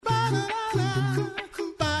You're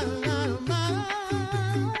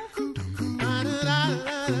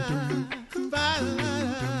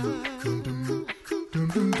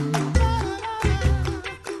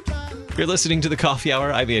listening to the Coffee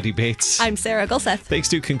Hour. I'm Andy Bates. I'm Sarah Gulseth. Thanks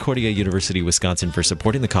to Concordia University, Wisconsin for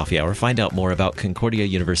supporting the Coffee Hour. Find out more about Concordia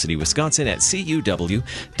University, Wisconsin at cuw.edu.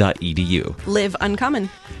 Live uncommon.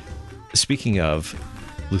 Speaking of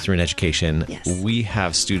Lutheran education, yes. We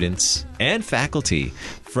have students and faculty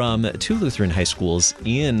from 2 Lutheran high schools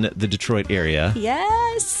in the Detroit area.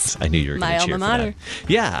 Yes. I knew you were going to cheer My alma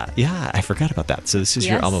for that. Yeah, I forgot about that. So this is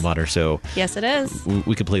your alma mater. So yes, it is.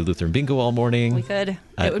 We could play Lutheran bingo all morning. We could.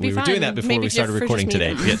 It would be fun. We were doing that before we started recording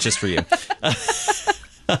today. Yeah, just for you.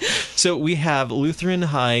 So we have Lutheran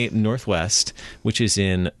High Northwest, which is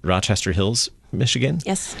in Rochester Hills, Michigan.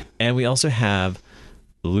 Yes. And we also have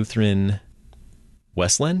Lutheran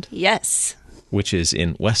Westland? Yes. Which is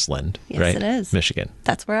in Westland, yes, right? It is. Michigan.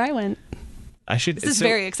 That's where I went. This is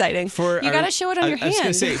very exciting. You got to show it on your hand. I was going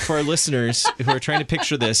to say, for our listeners who are trying to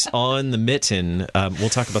picture this on the mitten, we'll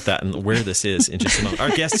talk about that and where this is in just a moment.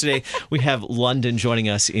 Our guest today, we have London joining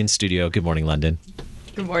us in studio. Good morning, London.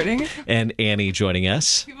 Good morning. And Annie joining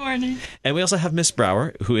us. Good morning. And we also have Miss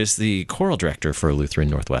Brauer, who is the choral director for Lutheran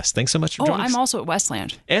Northwest. Thanks so much for joining us. I'm also at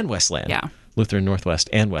Westland. And Westland. Yeah. Lutheran Northwest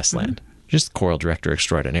and Westland. Mm-hmm. Just choral director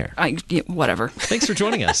extraordinaire. Whatever. Thanks for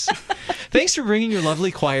joining us. Thanks for bringing your lovely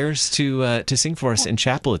choirs to sing for us in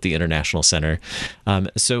chapel at the International Center.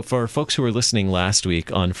 So for folks who were listening last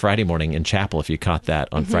week on Friday morning in chapel, if you caught that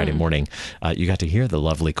on Friday morning, you got to hear the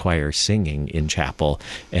lovely choir singing in chapel,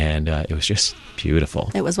 and it was just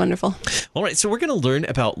beautiful. It was wonderful. All right, so we're going to learn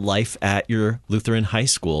about life at your Lutheran high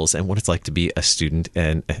schools and what it's like to be a student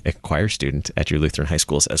and a choir student at your Lutheran high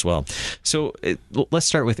schools as well. So let's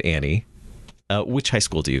start with Annie. Which high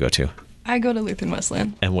school do you go to? I go to Lutheran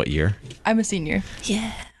Westland. And what year? I'm a senior.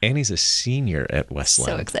 Yeah. Annie's a senior at Westland.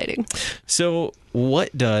 So exciting. So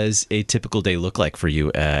what does a typical day look like for you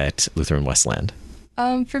at Lutheran Westland?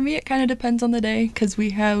 For me, it kind of depends on the day because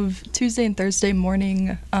we have Tuesday and Thursday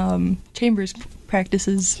morning chambers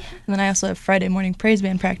practices. And then I also have Friday morning praise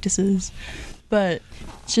band practices. But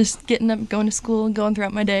it's just getting up, going to school, going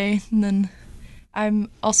throughout my day, and then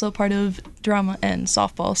I'm also part of drama and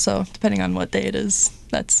softball, so depending on what day it is,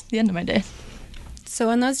 that's the end of my day. So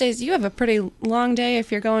on those days, you have a pretty long day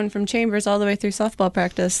if you're going from chambers all the way through softball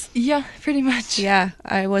practice. Yeah, pretty much. Yeah,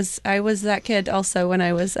 I was that kid also when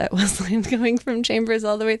I was at Westland, going from chambers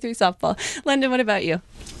all the way through softball. London, what about you?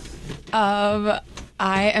 I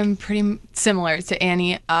am pretty similar to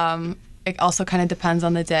Annie. It also kind of depends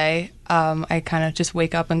on the day. I kind of just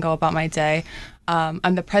wake up and go about my day.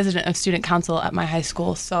 I'm the president of student council at my high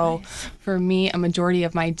school, so nice. For me, a majority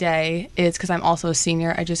of my day is, because I'm also a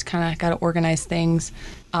senior, I just kind of got to organize things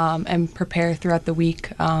and prepare throughout the week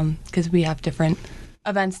because we have different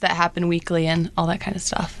events that happen weekly and all that kind of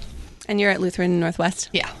stuff. And you're at Lutheran Northwest?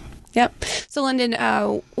 Yeah. Yep. So, London,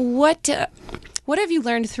 what have you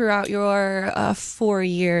learned throughout your 4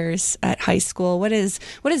 years at high school? What has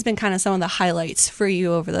been kind of some of the highlights for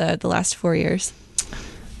you over the last 4 years?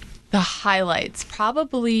 The highlights,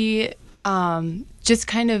 probably just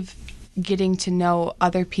kind of getting to know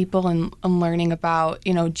other people and learning about,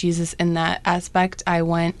 Jesus in that aspect. I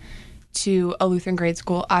went to a Lutheran grade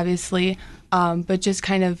school, obviously, but just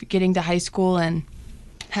kind of getting to high school and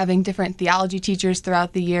having different theology teachers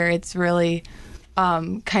throughout the year, it's really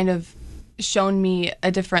kind of shown me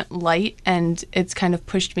a different light, and it's kind of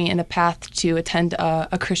pushed me in a path to attend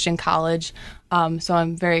a Christian college. So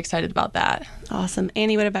I'm very excited about that. Awesome.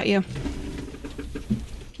 Annie, what about you?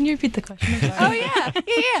 Can you repeat the question? Oh,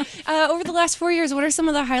 yeah. Over the last 4 years, what are some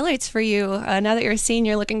of the highlights for you? Now that you're a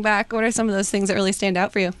senior, looking back, what are some of those things that really stand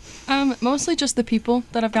out for you? Mostly just the people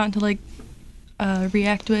that I've gotten to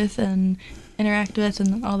react with and interact with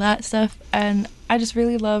and all that stuff. And I just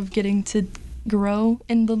really love getting to grow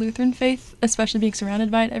in the Lutheran faith, especially being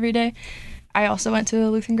surrounded by it every day. I also went to a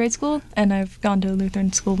Lutheran grade school, and I've gone to a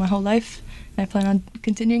Lutheran school my whole life, and I plan on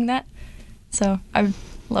continuing that. So I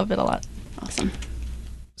love it a lot. Awesome.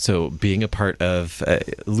 So being a part of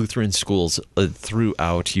Lutheran schools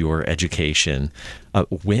throughout your education,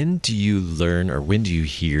 when do you learn or when do you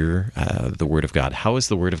hear the Word of God? How is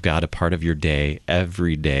the Word of God a part of your day,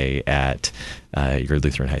 every day at your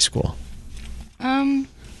Lutheran high school?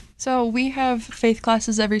 So we have faith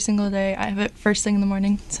classes every single day. I have it first thing in the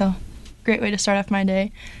morning, so great way to start off my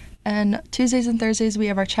day. And Tuesdays and Thursdays, we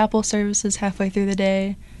have our chapel services halfway through the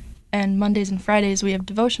day. And Mondays and Fridays, we have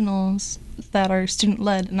devotionals that are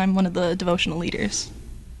student-led, and I'm one of the devotional leaders.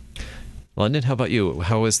 London, how about you?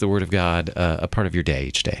 How is the Word of God a part of your day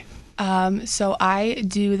each day? So I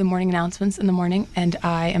do the morning announcements in the morning, and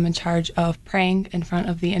I am in charge of praying in front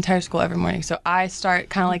of the entire school every morning. So I start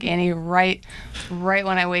kind of like Annie, right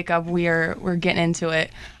when I wake up. We're getting into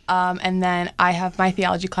it, and then I have my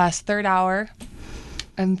theology class third hour,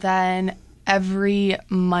 and then every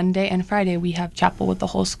Monday and Friday we have chapel with the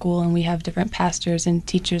whole school, and we have different pastors and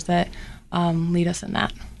teachers that lead us in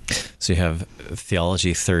that. So you have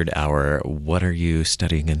theology third hour. What are you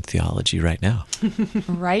studying in theology right now?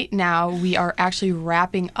 Right now, we are actually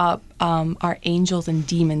wrapping up our angels and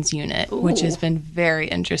demons unit, which has been very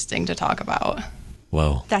interesting to talk about.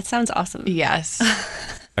 Whoa. That sounds awesome. Yes.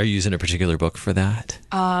 Are you using a particular book for that?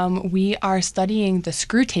 We are studying the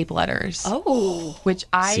Screw Tape Letters. Oh. Which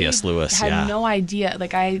I C.S. Lewis, had no idea.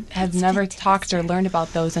 Like, I have never talked or learned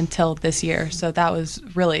about those until this year. So that was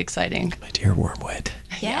really exciting. My dear Wormwood.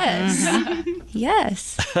 Yes.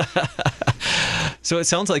 Yes. So it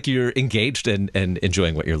sounds like you're engaged and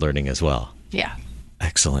enjoying what you're learning as well. Yeah.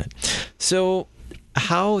 Excellent. So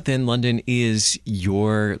how then, London, is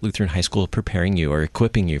your Lutheran high school preparing you or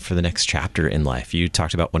equipping you for the next chapter in life? You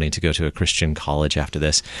talked about wanting to go to a Christian college after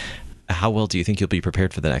this. How well do you think you'll be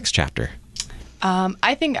prepared for the next chapter?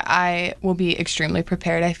 I think I will be extremely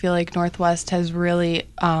prepared. I feel like Northwest has really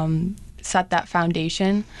set that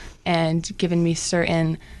foundation and given me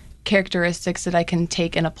certain characteristics that I can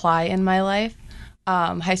take and apply in my life.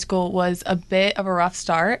 High school was a bit of a rough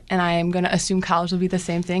start, and I am going to assume college will be the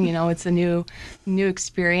same thing. You know, it's a new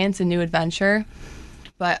experience, a new adventure.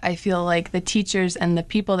 But I feel like the teachers and the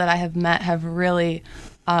people that I have met have really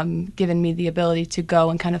given me the ability to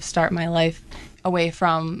go and kind of start my life away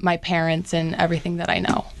from my parents and everything that I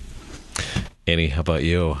know. Annie, how about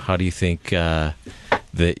you? How do you think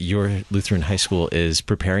that your Lutheran high school is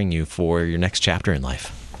preparing you for your next chapter in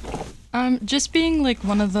life? Just being like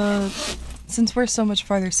one of the, since we're so much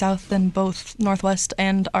farther south than both Northwest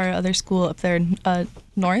and our other school up there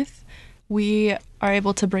north, we are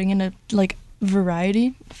able to bring in a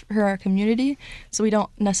variety for our community. So we don't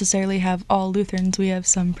necessarily have all Lutherans. We have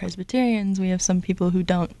some Presbyterians. We have some people who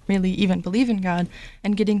don't really even believe in God.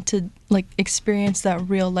 And getting to experience that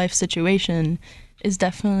real life situation is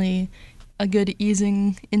definitely a good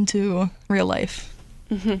easing into real life.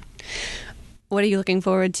 Mm-hmm. What are you looking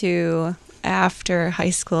forward to after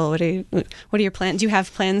high school? What are your plans? Do you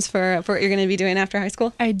have plans for what you're going to be doing after high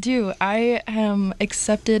school? I do. I am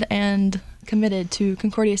accepted and committed to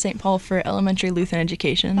Concordia St. Paul for elementary Lutheran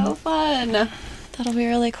education. Oh, fun! That'll be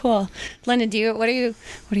really cool. London, what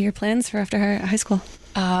are your plans for after high school?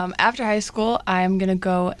 After high school, I'm going to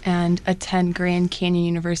go and attend Grand Canyon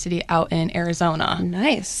University out in Arizona.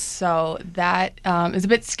 Nice. So that is a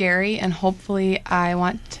bit scary, and hopefully I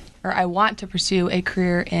want to pursue a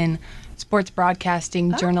career in sports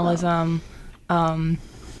broadcasting, journalism.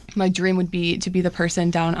 My dream would be to be the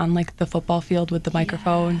person down on the football field with the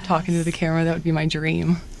microphone talking to the camera. That would be my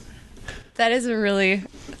dream. That's a really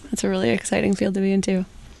exciting field to be into.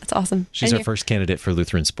 That's awesome. She's our first candidate for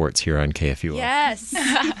Lutheran sports here on KFUO. Yes.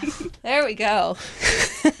 There we go.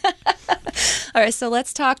 All right, so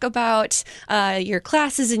let's talk about your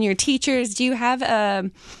classes and your teachers. Do you have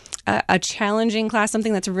a challenging class,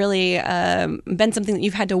 something that's really been something that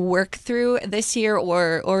you've had to work through this year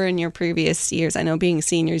or in your previous years? I know being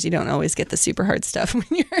seniors, you don't always get the super hard stuff when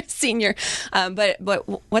you're a senior. But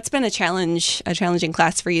what's been a challenging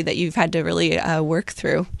class for you that you've had to really work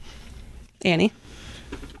through? Annie?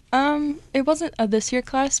 It wasn't a this year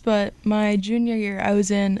class, but my junior year I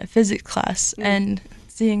was in a physics class, and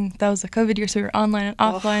seeing that was a COVID year, so we were online and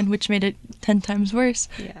offline, which made it 10 times worse.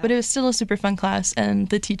 Yeah. But it was still a super fun class, and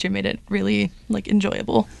the teacher made it really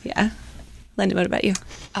enjoyable. Yeah. Linda, what about you?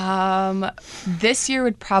 This year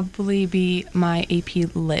would probably be my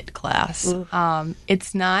AP Lit class.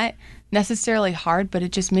 It's not necessarily hard, but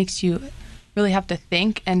it just makes you really have to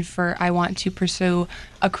think. And I want to pursue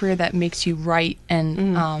a career that makes you write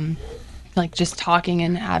and just talking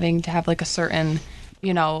and having to have a certain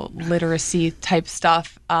literacy type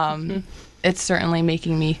stuff. It's certainly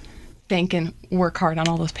making me think and work hard on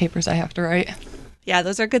all those papers I have to write. Yeah,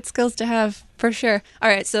 those are good skills to have for sure. All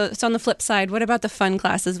right, so on the flip side, what about the fun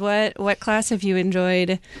classes? What class have you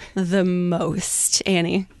enjoyed the most,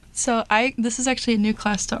 Annie? So this is actually a new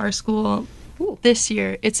class to our school. Ooh. This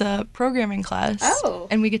year. It's a programming class. Oh.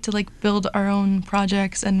 And we get to build our own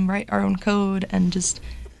projects and write our own code, and just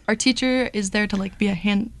our teacher is there to be a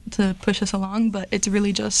hand to push us along, but it's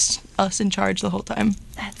really just us in charge the whole time.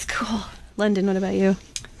 That's cool. London, what about you?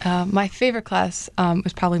 My favorite class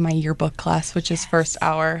was probably my yearbook class, which is first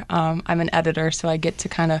hour. I'm an editor, so I get to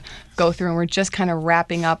kind of go through, and we're just kind of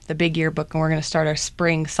wrapping up the big yearbook, and we're going to start our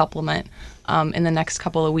spring supplement in the next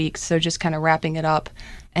couple of weeks. So just kind of wrapping it up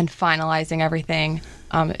and finalizing everything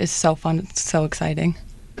is so fun. It's so exciting.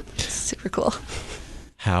 Super cool.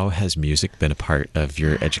 How has music been a part of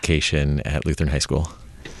your education at Lutheran High School?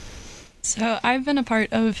 So I've been a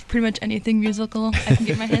part of pretty much anything musical I can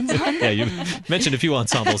get my hands on. Yeah, you mentioned a few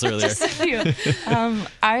ensembles earlier. Just a few.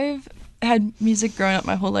 I've had music growing up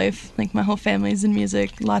my whole life. Like, my whole family's in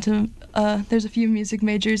music. There's a few music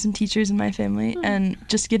majors and teachers in my family, and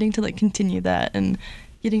just getting to continue that and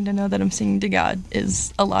getting to know that I'm singing to God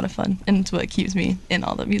is a lot of fun, and it's what keeps me in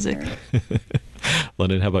all the music.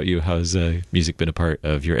 London, how about you? How's music been a part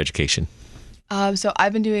of your education? So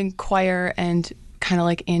I've been doing choir and kind of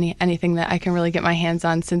like anything that I can really get my hands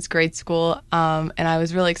on since grade school. And I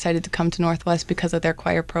was really excited to come to Northwest because of their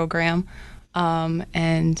choir program.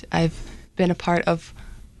 And I've been a part of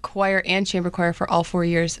choir and chamber choir for all 4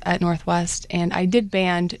 years at Northwest. And I did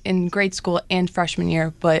band in grade school and freshman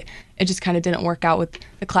year, but it just kind of didn't work out with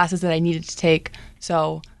the classes that I needed to take.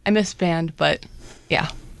 So I missed band, but yeah.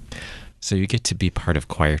 So you get to be part of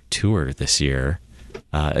choir tour this year.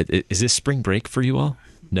 Is this spring break for you all?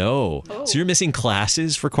 No. Oh. So you're missing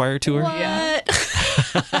classes for choir tour? What?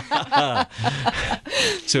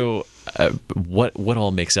 So what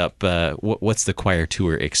all makes up, what's the choir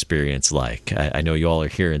tour experience like? I know you all are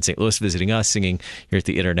here in St. Louis visiting us, singing here at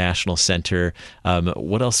the International Center.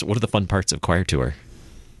 What else? What are the fun parts of choir tour?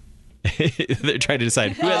 They're trying to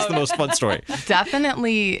decide who has the most fun story.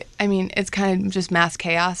 Definitely. I mean, it's kind of just mass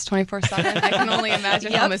chaos 24/7. I can only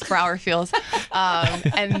imagine how Miss Brauer feels.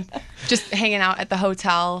 And just hanging out at the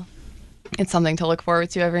hotel, it's something to look forward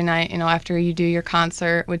to every night, after you do your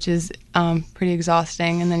concert, which is pretty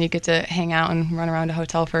exhausting. And then you get to hang out and run around a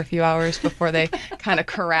hotel for a few hours before they kind of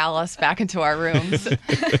corral us back into our rooms.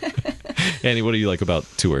 Annie, what do you like about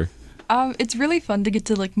tour? It's really fun to get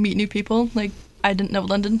to meet new people. I didn't know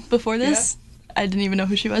London before this. Yeah. I didn't even know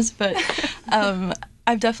who she was, but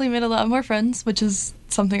I've definitely made a lot more friends, which is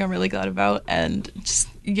something I'm really glad about, and just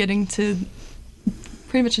getting to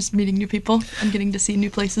pretty much just meeting new people and getting to see new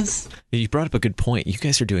places. You brought up a good point. You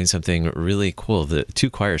guys are doing something really cool. The two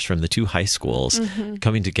choirs from the two high schools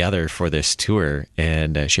coming together for this tour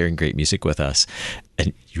and sharing great music with us.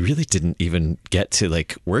 And you really didn't even get to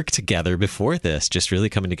work together before this, just really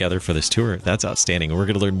coming together for this tour. That's outstanding. And we're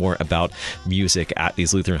going to learn more about music at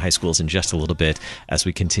these Lutheran high schools in just a little bit as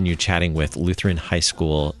we continue chatting with Lutheran High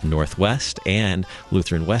School Northwest and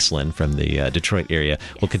Lutheran Westland from the Detroit area.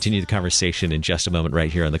 Yes. We'll continue the conversation in just a moment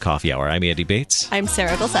right here on the Coffee Hour. I'm Andy Bates. I'm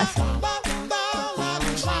Sarah Gulseth.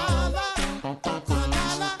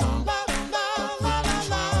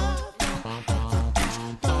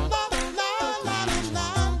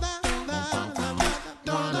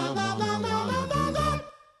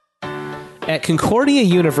 At Concordia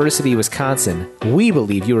University, Wisconsin, we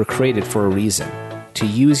believe you were created for a reason: to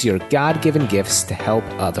use your God-given gifts to help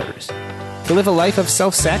others, to live a life of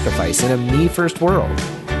self-sacrifice in a me-first world,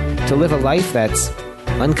 to live a life that's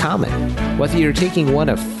uncommon. Whether you're taking one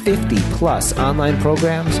of 50-plus online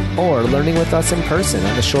programs or learning with us in person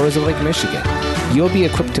on the shores of Lake Michigan, you'll be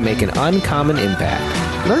equipped to make an uncommon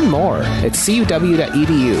impact. Learn more at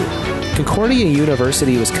cuw.edu. Concordia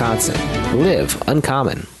University, Wisconsin. Live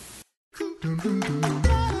uncommon.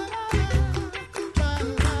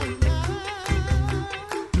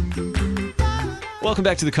 Welcome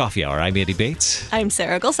back to the Coffee Hour. I'm Andy Bates. I'm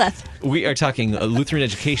Sarah Gulseth. We are talking Lutheran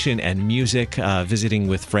education and music, visiting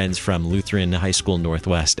with friends from Lutheran High School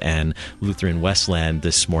Northwest and Lutheran Westland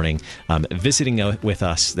this morning. Visiting with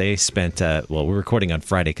us, they spent, we're recording on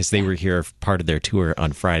Friday because they were here part of their tour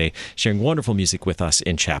on Friday, sharing wonderful music with us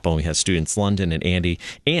in chapel. We had students London and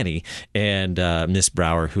Annie, and Miss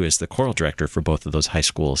Brauer, who is the choral director for both of those high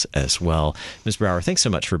schools as well. Miss Brauer, thanks so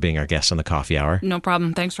much for being our guest on the Coffee Hour. No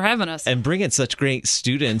problem. Thanks for having us. And bringing such great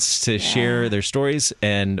students to share their stories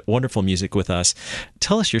and wonderful music with us.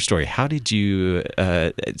 Tell us your story. How did you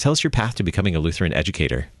tell us your path to becoming a Lutheran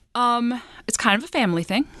educator? It's kind of a family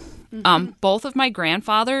thing. Both of my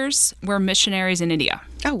grandfathers were missionaries in India.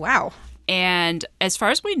 Oh, wow. And as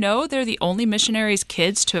far as we know, they're the only missionaries'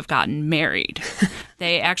 kids to have gotten married.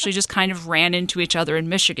 They actually just kind of ran into each other in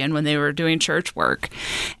Michigan when they were doing church work.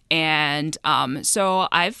 And so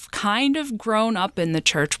I've kind of grown up in the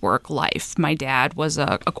church work life. My dad was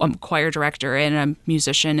a choir director and a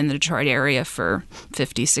musician in the Detroit area for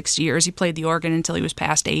 50, 60 years. He played the organ until he was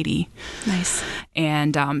past 80. Nice.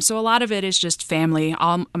 And so a lot of it is just family.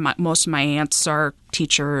 Most of my aunts are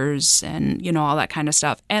teachers and, all that kind of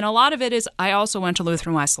stuff. And a lot of it is I also went to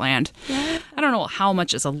Lutheran Westland. Yeah. I don't know how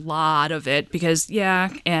much is a lot of it because,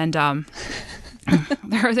 and...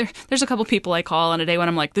 There's a couple people I call on a day when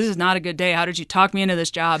I'm like, this is not a good day. How did you talk me into this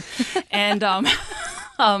job? And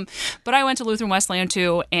but I went to Lutheran Westland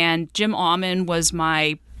too, and Jim Aumann was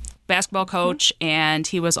my basketball coach, and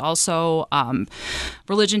he was also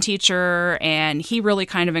religion teacher, and he really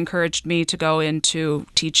kind of encouraged me to go into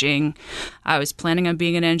teaching. I was planning on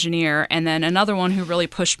being an engineer, and then another one who really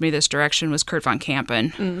pushed me this direction was Kurt von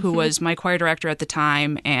Kampen, who was my choir director at the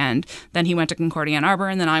time, and then he went to Concordia Ann Arbor,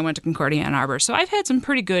 and then I went to Concordia Ann Arbor. So I've had some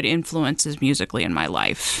pretty good influences musically in my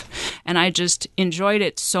life, and I just enjoyed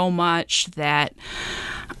it so much that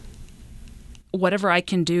whatever I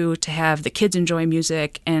can do to have the kids enjoy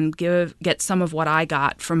music and get some of what I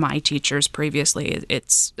got from my teachers previously,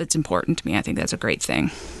 it's important to me. I think that's a great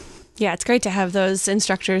thing. Yeah, it's great to have those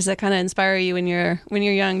instructors that kind of inspire you when you're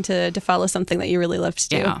young to follow something that you really love to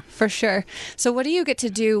do. Yeah. For sure. So what do you get to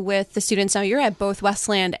do with the students now? You're at both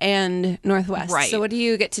Westland and Northwest. Right. So what do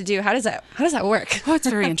you get to do? How does that work? Oh, it's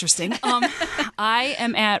very interesting. I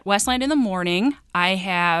am at Westland in the morning. I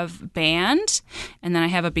have band, and then I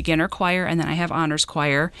have a beginner choir, and then I have honors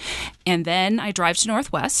choir, and then I drive to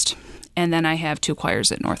Northwest, and then I have 2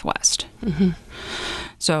 choirs at Northwest. Mm-hmm.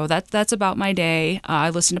 So that's about my day. I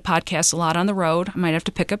listen to podcasts a lot on the road. I might have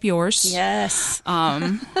to pick up yours. Yes.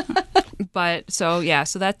 But so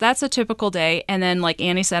that's a typical day. And then, like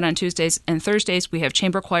Annie said, on Tuesdays and Thursdays we have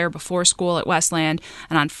chamber choir before school at Westland,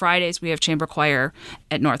 and on Fridays we have chamber choir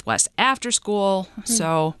at Northwest after school. Mm-hmm.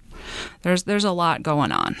 So there's a lot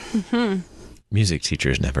going on. Mm-hmm. Music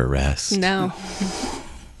teachers never rest. No.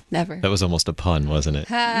 Never. That was almost a pun, wasn't it?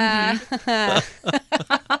 Mm-hmm.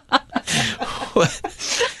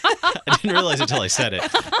 I didn't realize it until I said it.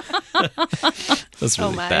 That's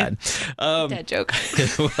really bad. Dead joke.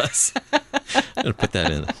 It was. I'm going to put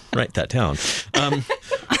that in. Write that down.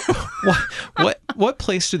 What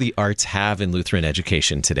place do the arts have in Lutheran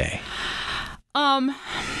education today?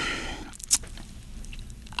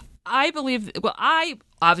 I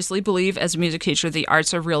obviously believe as a music teacher, the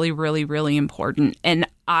arts are really, really, really important. And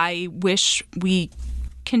I wish we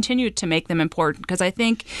continued to make them important because I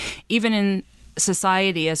think even in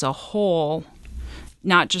society as a whole,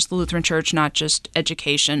 not just the Lutheran Church, not just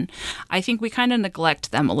education, I think we kind of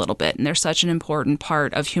neglect them a little bit. And they're such an important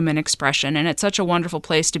part of human expression. And it's such a wonderful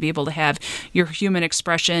place to be able to have your human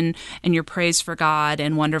expression and your praise for God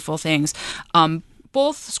and wonderful things.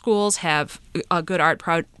 Both schools have good art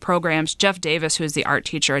programs. Jeff Davis, who's the art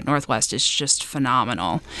teacher at Northwest, is just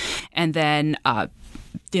phenomenal. And then,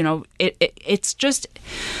 it's just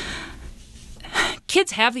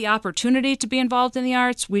kids have the opportunity to be involved in the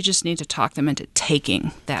arts. We just need to talk them into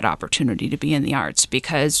taking that opportunity to be in the arts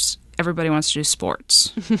because everybody wants to do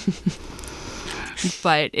sports.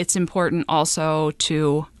 But it's important also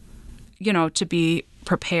to be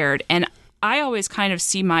prepared. And I always kind of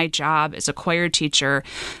see my job as a choir teacher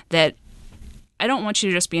that I don't want you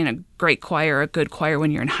to just be in a great choir, a good choir when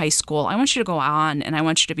you're in high school. I want you to go on and I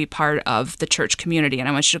want you to be part of the church community, and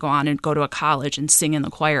I want you to go on and go to a college and sing in the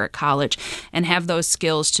choir at college and have those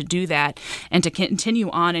skills to do that and to continue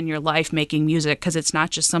on in your life making music, because it's not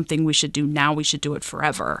just something we should do now, we should do it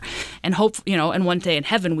forever. And hope, and one day in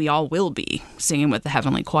heaven we all will be singing with the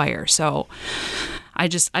heavenly choir. So I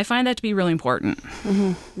find that to be really important.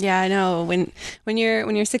 Mm-hmm. Yeah, I know. When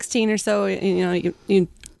you're 16 or so, you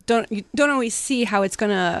don't always see how it's going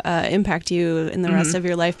to impact you in the rest of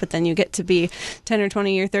your life, but then you get to be 10 or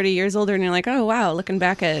 20 or 30 years older and you're like, oh wow, looking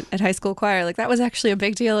back at high school choir, like that was actually a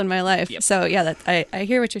big deal in my life. Yep. So yeah, I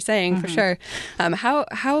hear what you're saying for sure.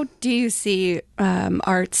 How do you see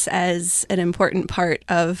arts as an important part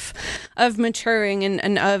of maturing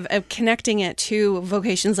and of connecting it to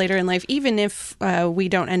vocations later in life, even if we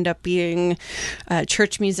don't end up being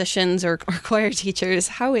church musicians or choir teachers?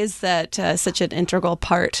 How is that such an integral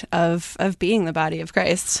part of being the body of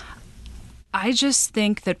Christ? I just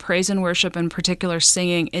think that praise and worship, in particular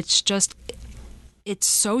singing, it's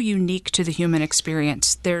so unique to the human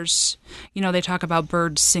experience. There's, they talk about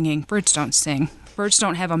birds singing. Birds don't sing. Birds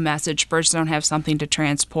don't have a message. Birds don't have something to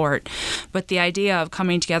transport. But the idea of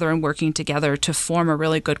coming together and working together to form a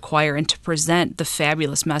really good choir and to present the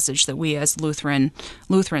fabulous message that we as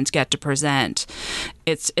Lutherans get to present,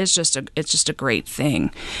 it's just a great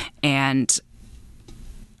thing. And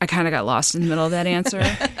I kind of got lost in the middle of that answer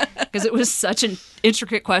because it was such an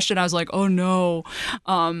intricate question. I was like, oh no.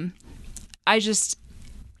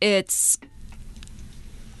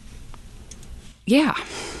 Yeah.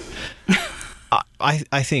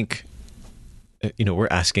 I think, we're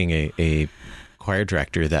asking a choir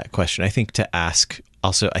director that question. I think to ask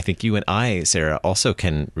also, I think you and I, Sarah, also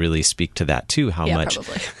can really speak to that too, how much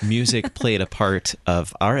music played a part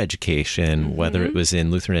of our education, whether it was in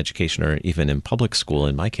Lutheran education or even in public school,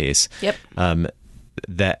 in my case. Yep.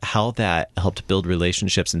 How that helped build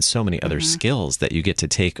relationships and so many other skills that you get to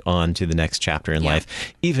take on to the next chapter in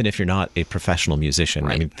life, even if you're not a professional musician.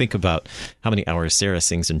 Right. I mean, think about how many hours Sarah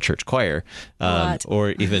sings in church choir,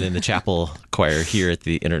 or even in the chapel choir here at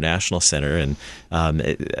the International Center. And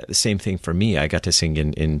same thing for me. I got to sing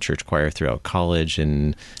in church choir throughout college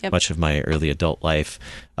and much of my early adult life.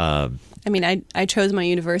 I mean, I chose my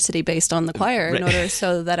university based on the choir in order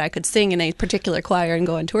so that I could sing in a particular choir and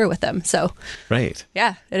go on tour with them. So,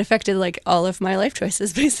 yeah, it affected like all of my life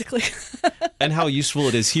choices, basically. And how useful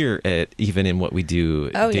it is here, even in what we do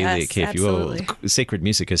daily at KFUO. Absolutely. Sacred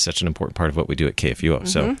music is such an important part of what we do at KFUO.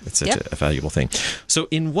 So it's such a valuable thing. So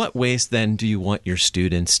in what ways then do you want your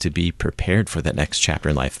students to be prepared for that next chapter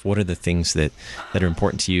in life? What are the things that are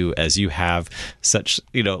important to you as you have such,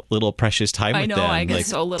 little precious time with them? I get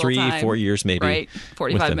so little 3-4 years maybe. Right.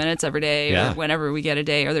 45 minutes every day or whenever we get a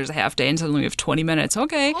day, or there's a half day and suddenly we have 20 minutes.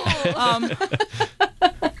 Okay.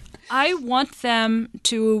 I want them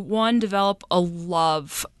to, one, develop a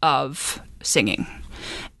love of singing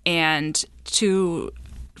and to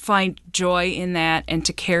find joy in that and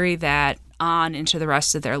to carry that on into the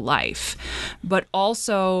rest of their life, but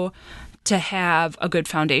also to have a good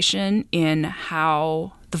foundation in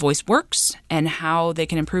how the voice works and how they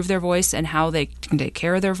can improve their voice and how they can take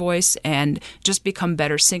care of their voice and just become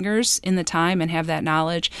better singers in the time and have that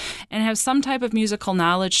knowledge and have some type of musical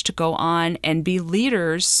knowledge to go on and be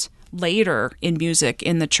leaders later in music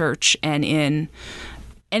in the church and in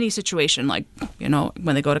any situation, like,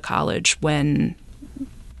 when they go to college, when,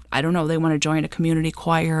 I don't know, they want to join a community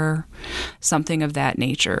choir, something of that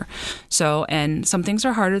nature. So, and some things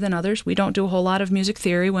are harder than others. We don't do a whole lot of music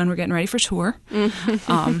theory when we're getting ready for tour.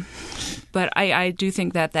 But I do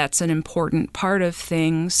think that that's an important part of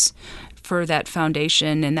things for that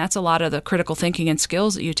foundation, and that's a lot of the critical thinking and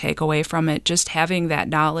skills that you take away from it. Just having that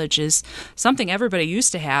knowledge is something everybody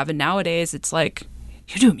used to have, and nowadays it's like,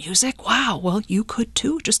 you do music? Wow, well, you could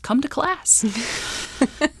too. Just come to class.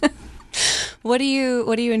 What do you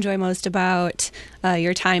enjoy most about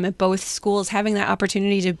your time at both schools, having that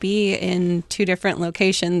opportunity to be in two different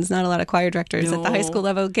locations? Not a lot of choir directors at the high school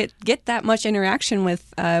level get that much interaction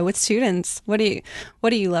with students. What do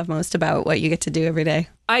you love most about what you get to do every day?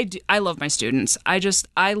 I love my students.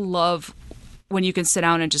 I love when you can sit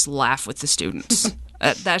down and just laugh with the students.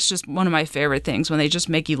 That's just one of my favorite things, when they just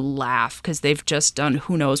make you laugh because they've just done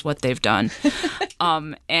who knows what they've done.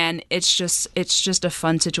 And it's just a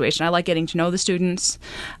fun situation. I like getting to know the students.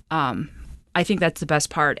 I think that's the best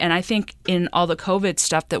part. And I think in all the COVID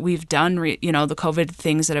stuff that we've done, the COVID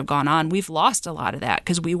things that have gone on, we've lost a lot of that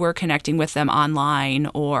because we were connecting with them online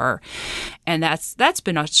and that's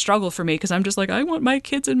been a struggle for me because I'm just like, I want my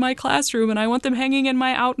kids in my classroom and I want them hanging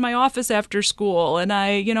out in my office after school. And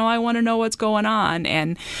I want to know what's going on.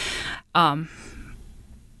 And,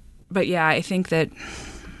 but yeah, I think that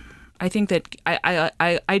I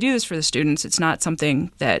do this for the students. It's not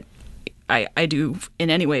something that I do in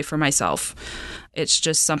any way for myself. It's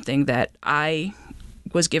just something that I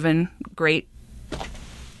was given great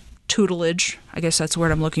tutelage. I guess that's the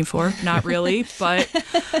word I'm looking for. Not really, but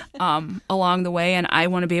along the way, and I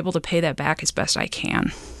want to be able to pay that back as best I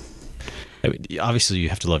can. I mean, obviously, you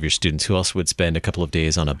have to love your students. Who else would spend a couple of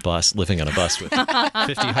days on a bus, living on a bus with 50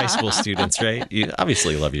 high school students, right? You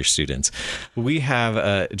obviously love your students. We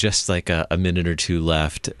have just like a minute or two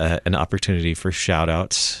left, an opportunity for shout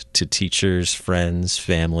outs to teachers, friends,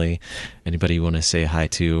 family, anybody you want to say hi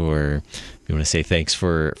to, or you want to say thanks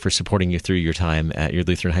for supporting you through your time at your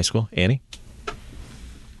Lutheran High School. Annie?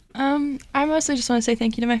 I mostly just want to say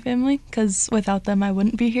thank you to my family, because without them, I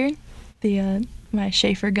wouldn't be here. My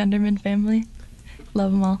Schaefer-Gunderman family.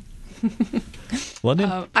 Love them all.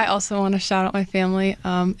 London? I also want to shout out my family,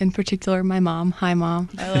 in particular my mom. Hi, Mom.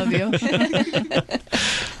 I love you.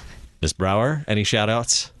 Ms. Brauer, any shout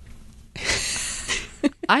outs?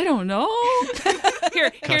 I don't know.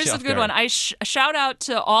 Here's you a off good guard. one. I shout out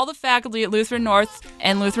to all the faculty at Lutheran North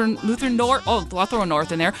and Lutheran North. Oh, I'll throw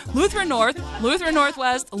North in there. Lutheran North, Lutheran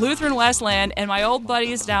Northwest, Lutheran Westland, and my old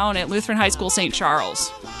buddies down at Lutheran High School St.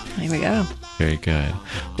 Charles. There we go. Very good.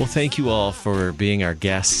 Well, thank you all for being our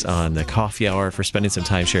guests on the Coffee Hour, for spending some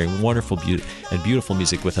time sharing wonderful and beautiful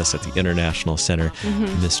music with us at the International Center.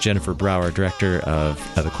 Miss Jennifer Brauer, director of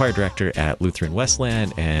the choir director at Lutheran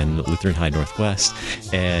Westland and Lutheran High Northwest,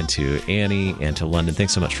 and to Annie and to London.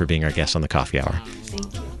 Thanks so much for being our guests on the Coffee Hour.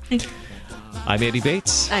 Thank you. I'm Andy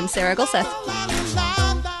Bates. I'm Sarah Gulseth.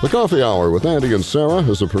 The Coffee Hour with Andy and Sarah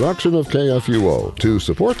is a production of KFUO. To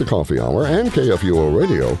support the Coffee Hour and KFUO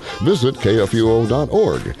Radio, visit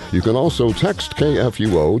KFUO.org. You can also text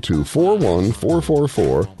KFUO to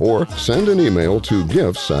 41444 or send an email to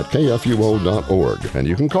gifts@KFUO.org. And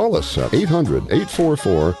you can call us at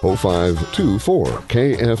 800-844-0524.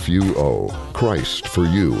 KFUO. Christ for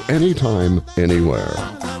you, anytime, anywhere.